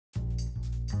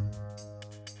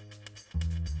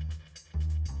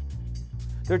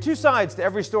There are two sides to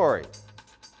every story,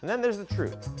 and then there's the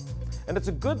truth. And it's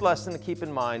a good lesson to keep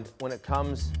in mind when it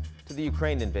comes to the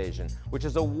Ukraine invasion, which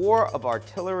is a war of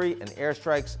artillery and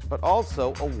airstrikes, but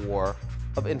also a war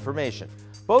of information.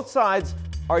 Both sides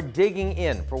are digging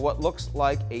in for what looks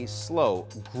like a slow,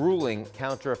 grueling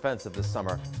counteroffensive this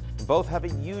summer, and both have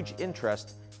a huge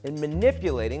interest in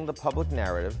manipulating the public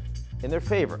narrative in their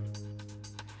favor.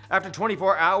 After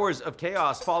 24 hours of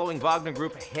chaos following Wagner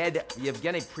Group head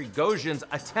Yevgeny Prigozhin's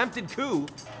attempted coup,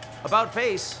 about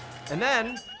face, and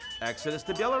then exodus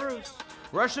to Belarus,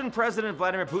 Russian President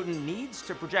Vladimir Putin needs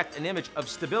to project an image of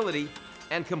stability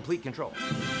and complete control.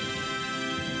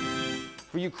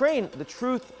 For Ukraine, the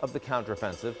truth of the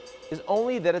counteroffensive is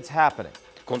only that it's happening.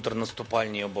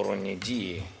 Контрнаступальні оборонні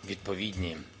дії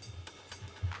відповідні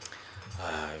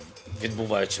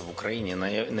відбуваються в Україні.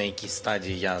 На якій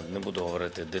стадії я не буду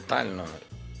говорити детально.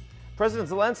 President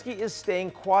Zelensky is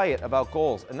staying quiet about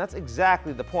goals, and that's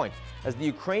exactly the point. As the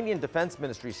Ukrainian Defense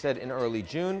Ministry said in early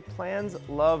June, plans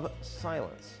love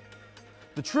silence.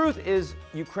 The truth is,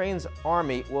 Ukraine's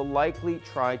army will likely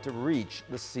try to reach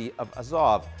the Sea of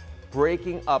Azov,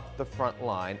 breaking up the front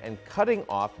line and cutting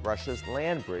off Russia's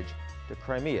land bridge to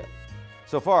Crimea.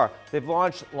 So far, they've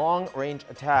launched long-range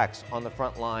attacks on the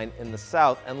front line in the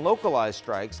south and localized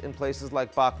strikes in places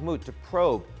like Bakhmut to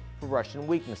probe for Russian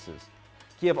weaknesses.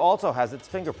 Kiev also has its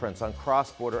fingerprints on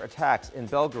cross-border attacks in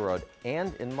Belgorod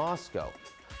and in Moscow.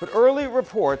 But early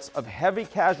reports of heavy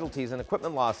casualties and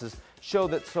equipment losses show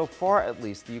that so far at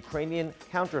least the Ukrainian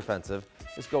counteroffensive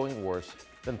is going worse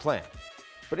than planned.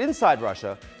 But inside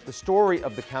Russia, the story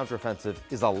of the counteroffensive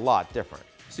is a lot different.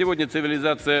 Сегодня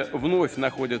цивилизация вновь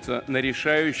находится на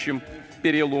решающем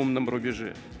переломном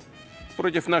рубеже.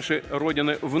 Против нашей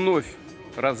Родины вновь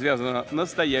развязана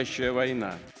настоящая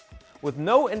война. With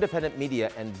no independent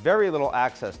media and very little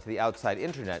access to the outside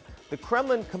internet, the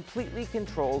Kremlin completely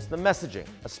controls the messaging,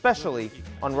 especially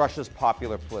on Russia's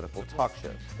popular political talk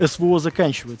shows. СВО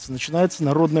заканчивается, начинается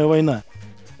народная война.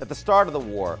 At the start of the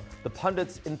war, the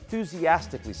pundits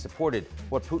enthusiastically supported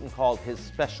what Putin called his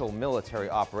special military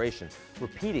operation,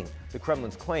 repeating the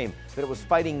Kremlin's claim that it was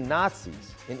fighting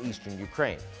Nazis in eastern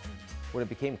Ukraine. When it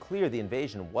became clear the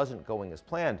invasion wasn't going as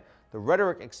planned, the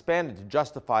rhetoric expanded to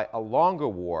justify a longer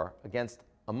war against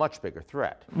a much bigger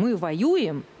threat. Мы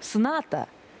воюем с НАТО.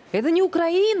 Это не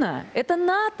Украина, это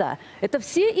НАТО. Это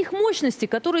все их мощности,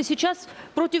 которые сейчас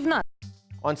против нас.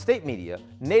 On state media,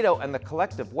 NATO and the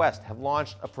collective West have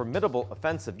launched a formidable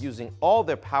offensive using all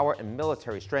their power and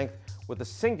military strength with a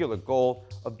singular goal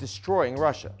of destroying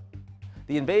Russia.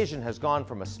 The invasion has gone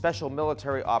from a special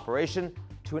military operation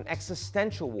to an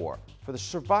existential war for the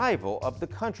survival of the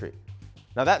country.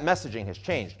 Now that messaging has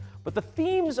changed, but the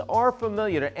themes are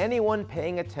familiar to anyone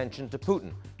paying attention to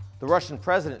Putin. The Russian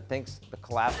president thinks the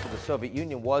collapse of the Soviet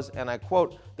Union was, and I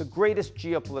quote, the greatest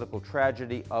geopolitical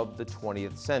tragedy of the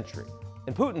 20th century.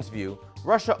 In Putin's view,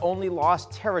 Russia only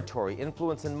lost territory,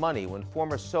 influence, and money when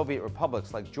former Soviet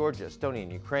republics like Georgia, Estonia,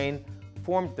 and Ukraine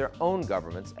formed their own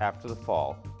governments after the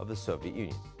fall of the Soviet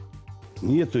Union.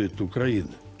 Нет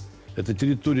Украины. Это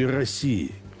территория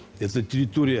России. Это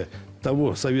территория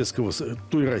того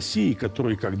той России,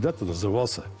 который когда-то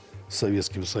назывался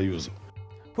Советским Союзом.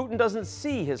 Putin doesn't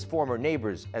see his former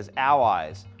neighbors as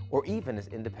allies or even as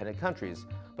independent countries,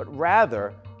 but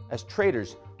rather as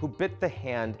traitors who bit the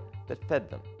hand that fed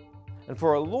them. And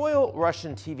for a loyal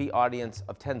Russian TV audience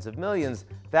of tens of millions,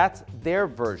 that's their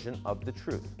version of the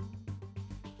truth.